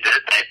 Hey,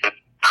 Nathan,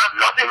 I'm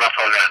not in my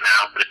phone right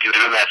now, but if you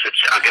leave a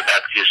message, I'll get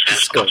back to you soon.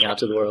 It's going out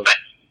to the world.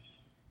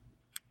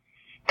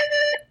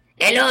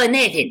 Hello,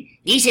 Nathan.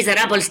 This is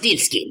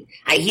Rumpelstiltskin.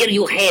 I hear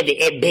you have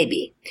a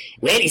baby.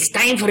 Well, it's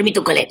time for me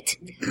to collect.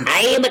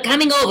 I am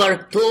coming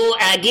over to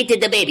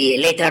get the baby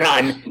later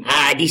on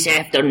this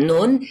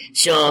afternoon.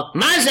 So,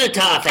 mazel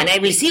tov, and I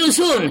will see you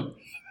soon.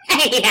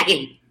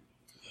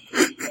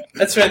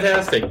 That's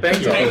fantastic.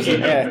 Thank you.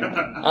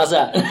 Yeah. How's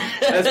that?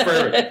 That's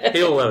perfect.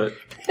 He'll love it.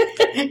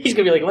 He's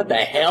going to be like, what the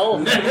hell?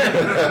 Who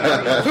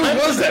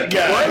was that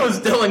guy? Why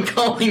was Dylan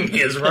calling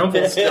me as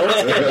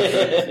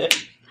Rumpelstiltskin?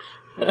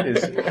 What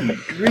is he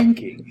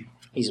drinking?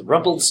 He's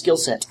rumpled skill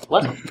set.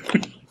 What?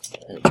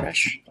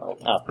 Trash.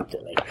 Oh,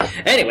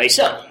 anyway,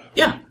 so,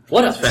 yeah.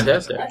 What else?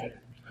 Fantastic.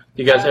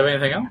 You guys have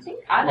anything else? I think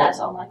I've asked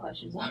all my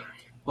questions.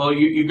 Well,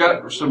 you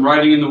got some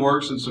writing in the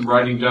works and some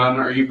writing done.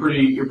 You're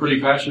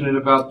pretty passionate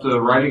about the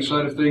writing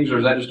side of things, or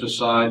is that just a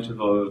side to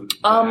the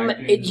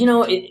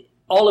acting?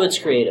 All of it's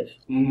creative.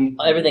 Mm-hmm.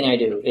 Everything I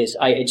do is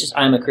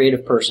I'm a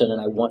creative person,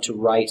 and I want to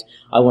write.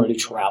 I want to do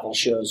travel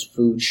shows,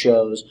 food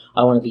shows.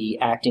 I want to be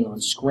acting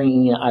on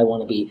screen. I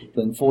want to be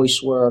doing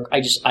voice work.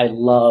 I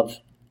love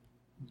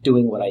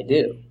doing what I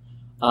do.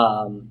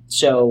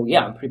 So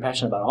yeah, I'm pretty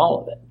passionate about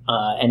all of it.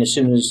 And as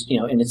soon as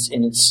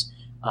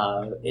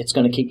it's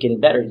going to keep getting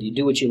better. You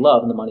do what you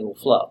love, and the money will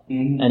flow,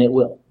 and it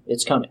will.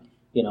 It's coming.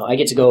 I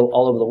get to go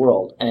all over the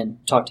world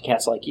and talk to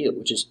cats like you,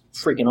 which is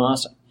freaking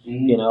awesome.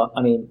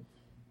 Mm-hmm.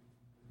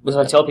 What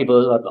I tell people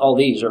is all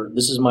these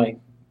this is my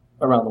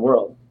around the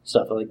world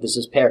stuff. Like, this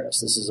is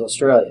Paris, this is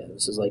Australia,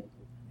 this is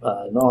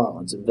New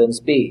Orleans and Venice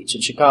Beach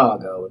and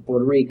Chicago and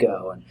Puerto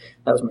Rico, and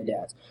that was my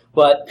dad's.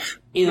 But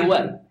either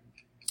way,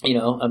 you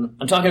know, I'm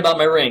talking about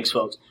my rings,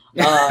 folks.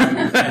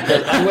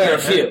 I wear a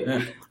few.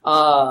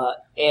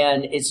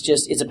 And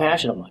it's a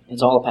passion of mine.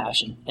 It's all a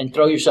passion. And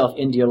throw yourself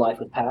into your life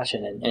with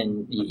passion,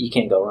 and you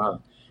can't go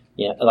wrong.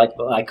 Yeah, like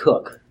I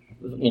cook.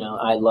 You know,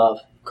 I love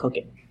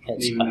cooking.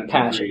 It's a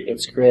passion.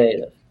 It's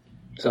creative.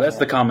 So that's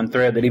the common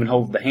thread that even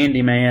holds the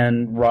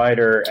handyman,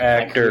 writer,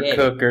 actor,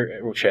 cooker,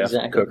 or chef,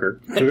 cooker.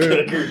 He's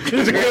a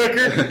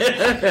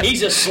cooker.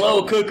 He's a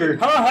slow cooker.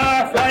 Ha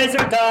ha! Fries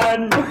are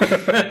done.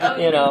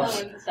 You know.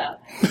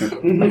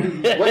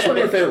 What's one of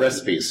your favorite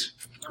recipes?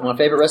 My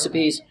favorite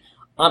recipes?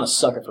 I'm a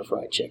sucker for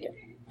fried chicken.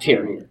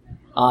 Period.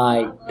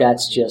 I'm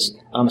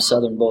a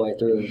Southern boy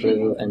through and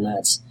through, and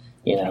that's,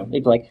 you know,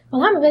 people are like,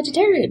 well, I'm a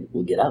vegetarian.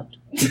 Well, get out.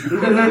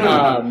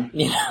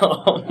 You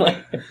know,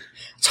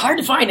 it's hard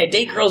to find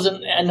date girls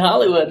in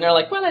Hollywood, and they're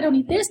like, well, I don't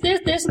eat this.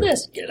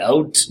 Get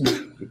out.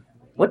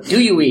 What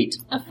do you eat?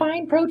 A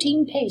fine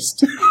protein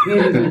paste.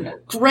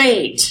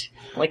 Great.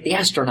 Like the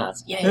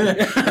astronauts. Yay.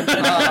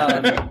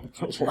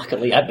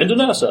 Luckily, I've been to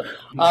NASA.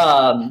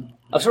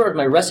 As far as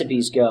my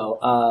recipes go,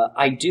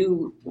 I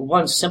do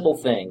one simple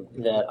thing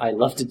that I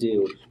love to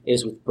do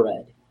is with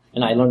bread,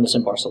 and I learned this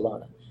in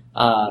Barcelona.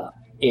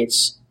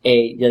 Take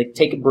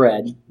a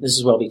bread. This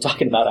is what I'll be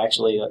talking about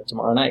actually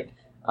tomorrow night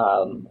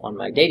on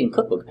my dating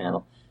cookbook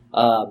panel.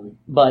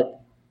 But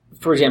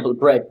for example,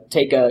 bread.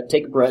 Take a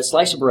bread,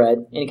 slice of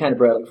bread, any kind of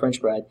bread like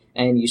French bread,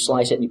 and you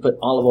slice it and you put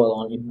olive oil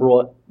on it. You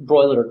broil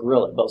it or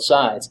grill it both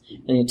sides.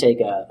 Then you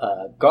take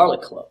a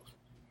garlic clove,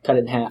 cut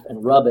it in half,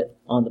 and rub it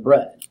on the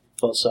bread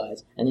both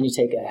sides. And then you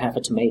take half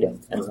a tomato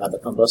and rub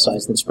it on both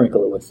sides. Then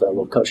sprinkle it with a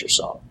little kosher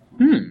salt.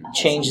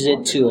 Changes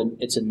it to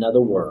it's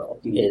another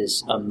world. It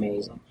is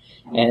amazing.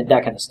 And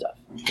that kind of stuff.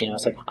 You know,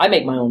 it's like, I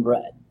make my own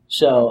bread.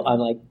 So I'm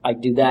like, I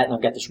do that, and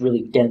I've got this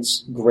really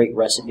dense, great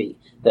recipe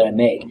that I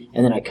make,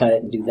 and then I cut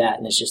it and do that,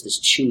 and it's just this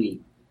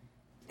chewy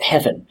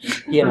heaven,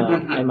 you know.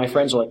 And my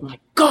friends are like, my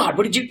God,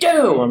 what did you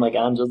do? I'm like,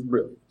 I'm just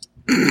brilliant.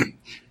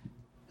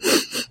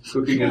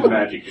 Cooking is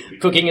magic.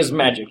 Cooking is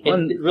magic.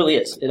 It really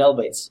is. It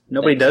elevates.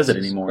 Nobody does it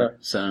anymore.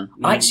 So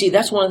I see.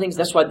 That's one of the things.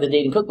 That's why the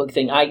dating cookbook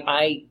thing.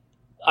 I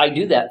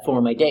do that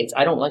for my dates.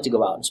 I don't like to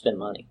go out and spend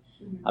money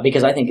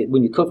because I think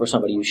when you cook for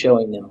somebody, you're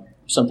showing them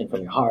something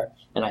from your heart,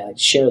 and I like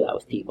to share that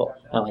with people.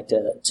 I like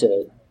to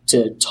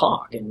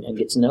talk and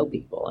get to know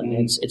people, and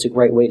it's a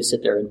great way to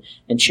sit there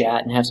and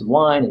chat and have some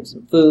wine and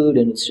some food,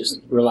 and it's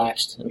just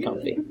relaxed and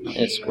comfy. And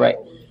it's great.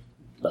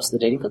 That's the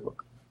dating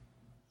cookbook.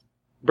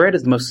 Bread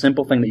is the most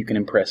simple thing that you can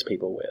impress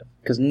people with,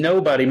 because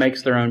nobody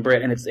makes their own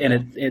bread, and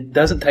it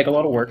doesn't take a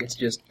lot of work. It's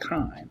just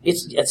time.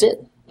 That's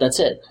it.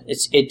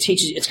 It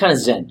teaches. It's kind of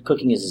Zen.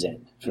 Cooking is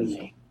Zen for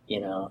me. You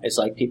know, it's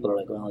like people are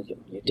like, well, you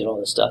did all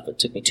this stuff. It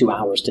took me 2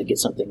 hours to get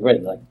something ready.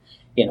 Like,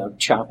 you know,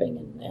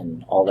 chopping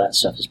and all that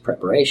stuff is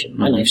preparation.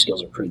 My knife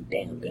skills are pretty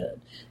damn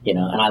good. You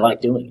know, and I like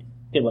doing it.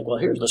 People are like, well,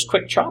 here's this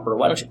quick chopper.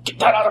 Why don't you get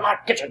that out of my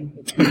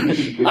kitchen?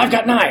 I've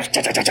got knives.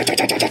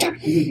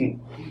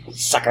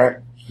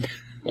 Sucker.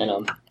 You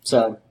know,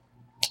 so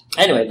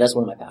anyway, that's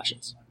one of my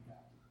passions.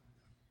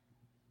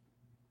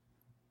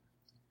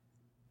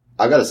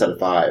 I've got a set of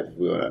 5.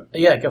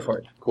 Yeah, go for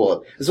it.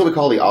 Cool. This is what we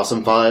call the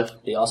Awesome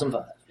 5. The Awesome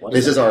 5.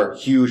 This is our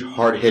huge,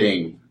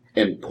 hard-hitting,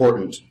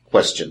 important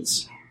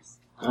questions.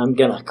 I'm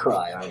gonna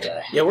cry, aren't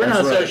I? Yeah, we're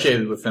not That's right.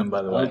 associated with them,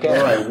 by the way. Okay.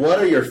 All right. What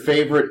are your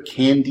favorite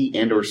candy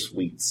and or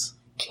sweets?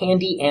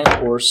 Candy and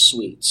or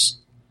sweets.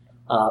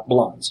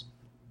 Blondes.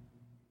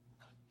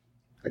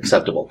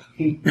 Acceptable.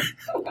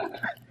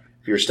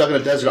 If you're stuck on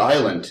a desert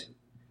island,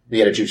 and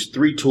you had to choose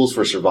 3 tools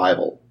for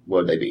survival,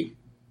 what would they be?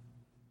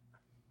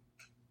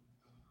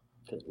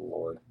 Good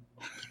Lord.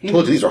 I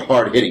told you these are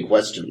hard-hitting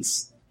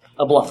questions.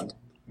 A blonde.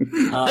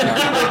 Not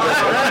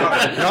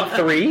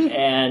 3?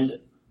 And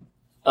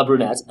a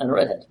brunette and a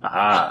redhead.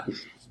 Ah,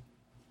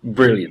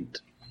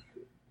 brilliant.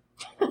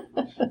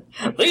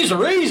 These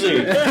are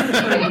easy. All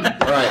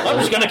right. I'm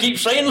just going to keep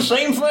saying the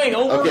same thing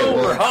over and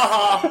over. Well,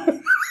 Ha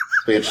ha.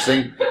 be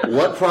interesting.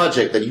 What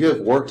project that you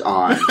have worked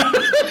on,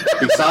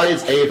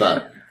 besides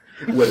Ava,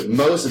 would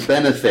most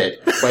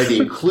benefit by the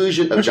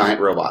inclusion of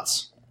giant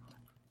robots?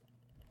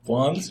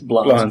 Blondes? The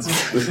blonde.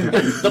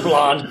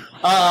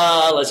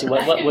 Let's see.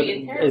 What would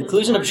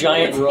inclusion of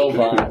giant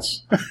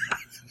robots?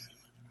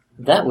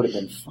 That would have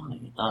been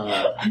fun.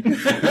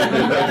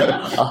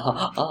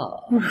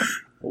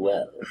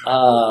 Well,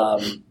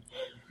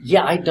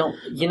 yeah, I don't.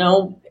 You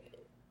know,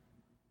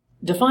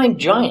 define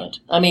giant.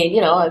 I mean,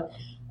 you know,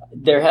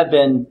 there have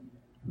been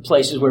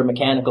places where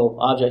mechanical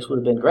objects would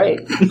have been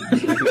great. At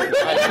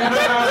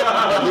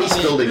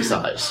least building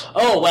size.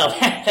 Oh, well,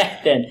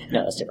 then,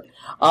 no, that's different.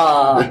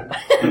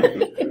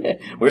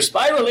 We're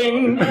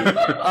spiraling.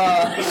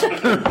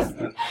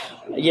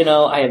 You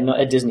know, I have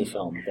a Disney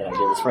film that I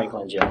did with Frank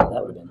Langella.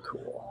 That would have been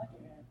cool.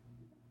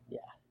 Yeah.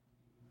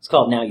 It's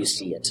called Now You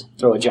See It.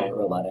 Throw a giant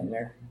robot in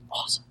there.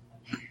 Awesome.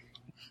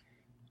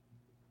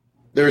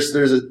 There's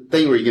a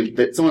thing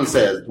where someone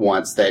said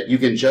once that you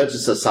can judge a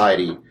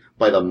society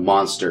by the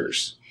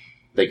monsters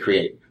they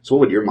create. So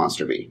what would your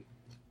monster be?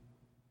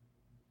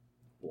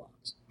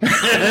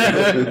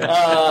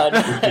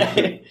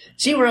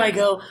 See where I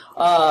go?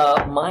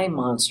 My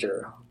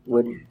monster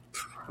would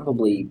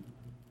probably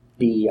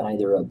be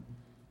either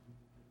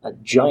a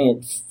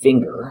giant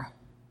finger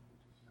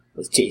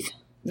with teeth.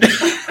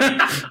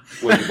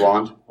 With the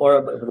blonde?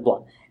 Or with a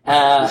blonde.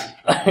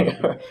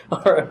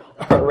 Or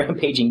a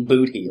rampaging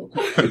boot heel.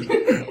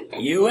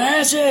 You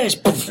asses!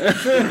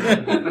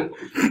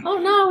 Oh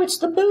no, it's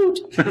the boot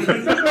of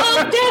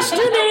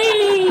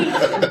destiny!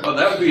 Oh,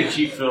 that would be a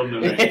cheap film to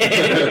make.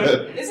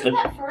 Isn't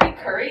that Furry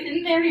Curry?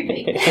 Didn't they already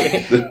make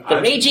that?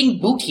 The raging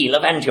boot heel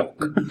of Antioch.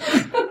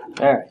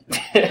 Alright.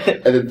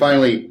 And then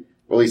finally,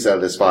 release out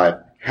of this 5,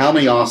 how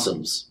many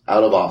awesomes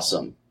out of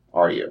awesome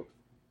are you?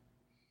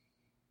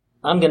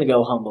 I'm gonna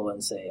go humble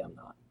and say I'm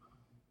not.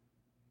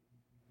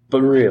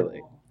 But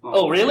really?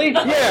 Oh, really?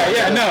 No.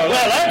 Well,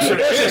 let's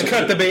just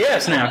cut the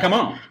BS now. Come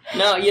on.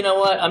 No, you know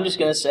what? I'm just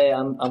gonna say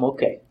I'm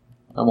okay.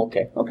 I'm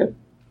okay. Okay.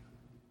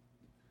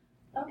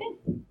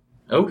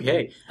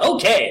 Okay.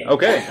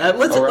 Okay.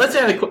 Let's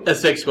add a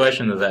sixth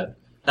question to that.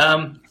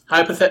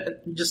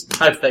 Just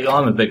hypothetical.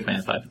 I'm a big fan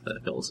of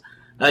hypotheticals.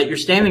 You're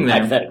standing there,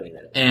 Hypothetically,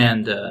 that is.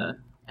 and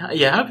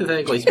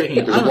hypothetically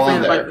speaking, I'm a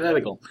fan of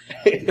hypothetical.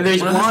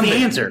 There's one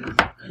answer.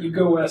 You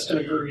go west and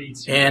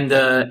agrees. And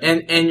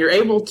you're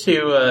able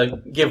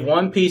to give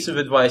one piece of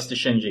advice to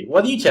Shinji.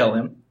 What do you tell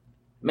him?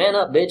 Man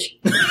up, bitch.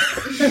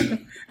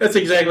 That's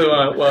exactly what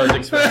I was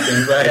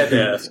expecting, but I had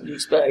to ask. You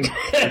expect?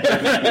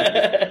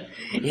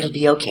 It'll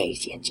be okay,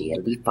 Shinji.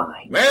 It'll be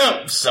fine. Man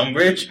up, some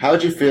bitch. How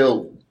would you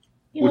feel?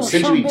 Would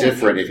Shinji be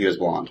different if he was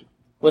blonde?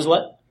 Was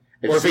what?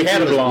 Or if he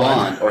had a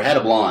blonde. Or had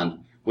a blonde,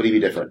 would he be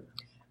different?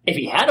 If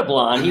he had a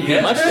blonde, he'd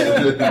be much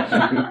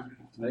better.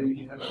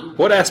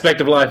 What aspect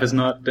of life is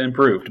not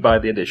improved by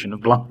the addition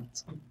of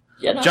blondes?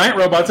 Yeah, no, Giant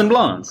robots and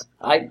blondes.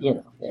 I say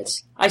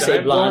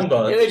Giant blonde.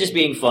 blonde. They're just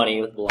being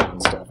funny with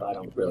blonde stuff. I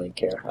don't really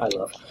care. I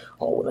love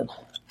all women.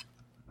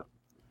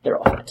 They're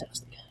all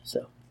fantastic.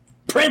 So,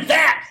 print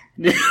that!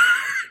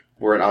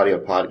 We're an audio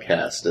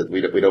podcast.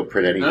 We don't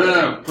print anything.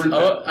 No. Print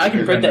that. I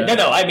can Print that.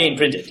 No, I mean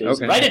print it.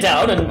 Just Okay. write it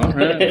down. And All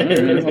right.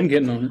 I'm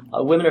getting on it.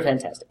 women are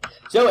fantastic.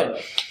 So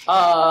anyway,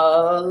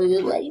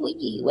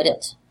 what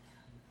else?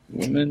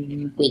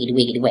 Women.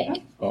 Wiggity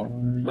wag.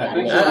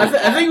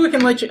 I think we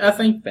can let you. I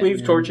think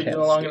we've tortured you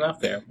long enough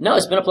there. No,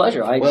 it's been a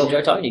pleasure. I Well-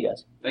 enjoy talking to you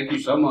guys. Thank you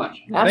so much.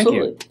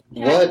 Absolutely.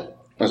 What?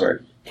 I'm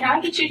sorry. Can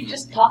I get you to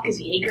just talk as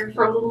Jaeger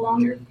for a little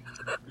longer?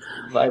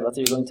 Why, what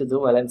are you going to do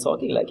while I'm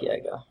talking like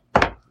Jaeger?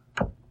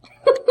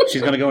 She's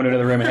going to go into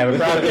another room and have a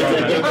private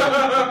moment.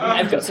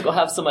 I've got to go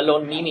have some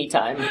alone Mimi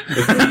time.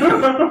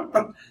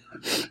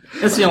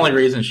 That's the only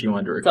reason she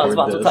wanted to I record was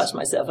about to this. touch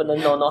myself in a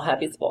no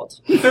happy spot.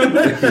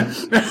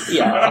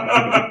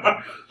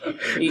 Yeah.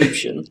 You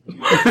shouldn't.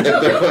 If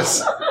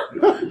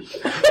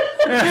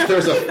there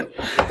was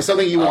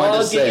something you wanted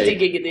to say.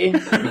 Giggity.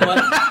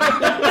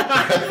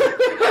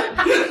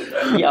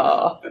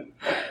 Yeah.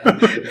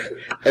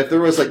 If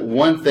there was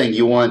one thing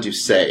you wanted to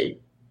say,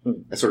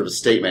 a sort of a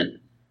statement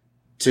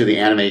to the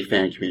anime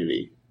fan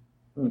community,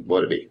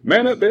 what would it be?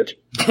 Man up, bitch.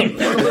 To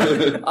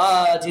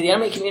the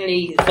anime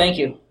community, thank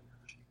you.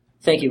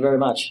 Thank you very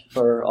much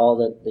for all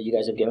that you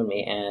guys have given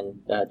me, and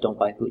don't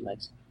buy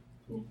bootlegs.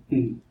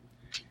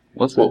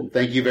 Well,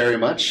 thank you very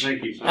much.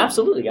 Thank you so much.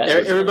 Absolutely, guys.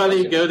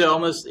 Everybody go to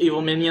Almost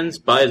Evil Minions,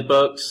 buy his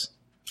books,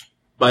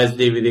 buy his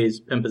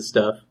DVDs, pimp his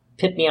stuff.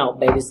 Pimp me out,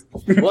 babies.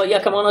 Well,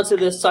 yeah, come on onto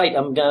this site.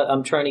 I'm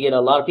trying to get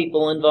a lot of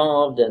people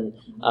involved, and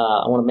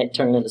I want to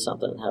turn it into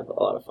something and have a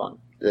lot of fun.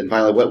 And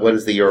finally, what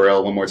is the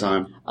URL one more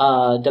time?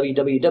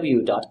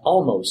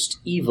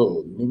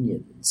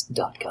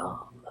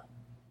 www.almostevilminions.com.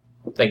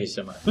 Thank you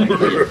so much.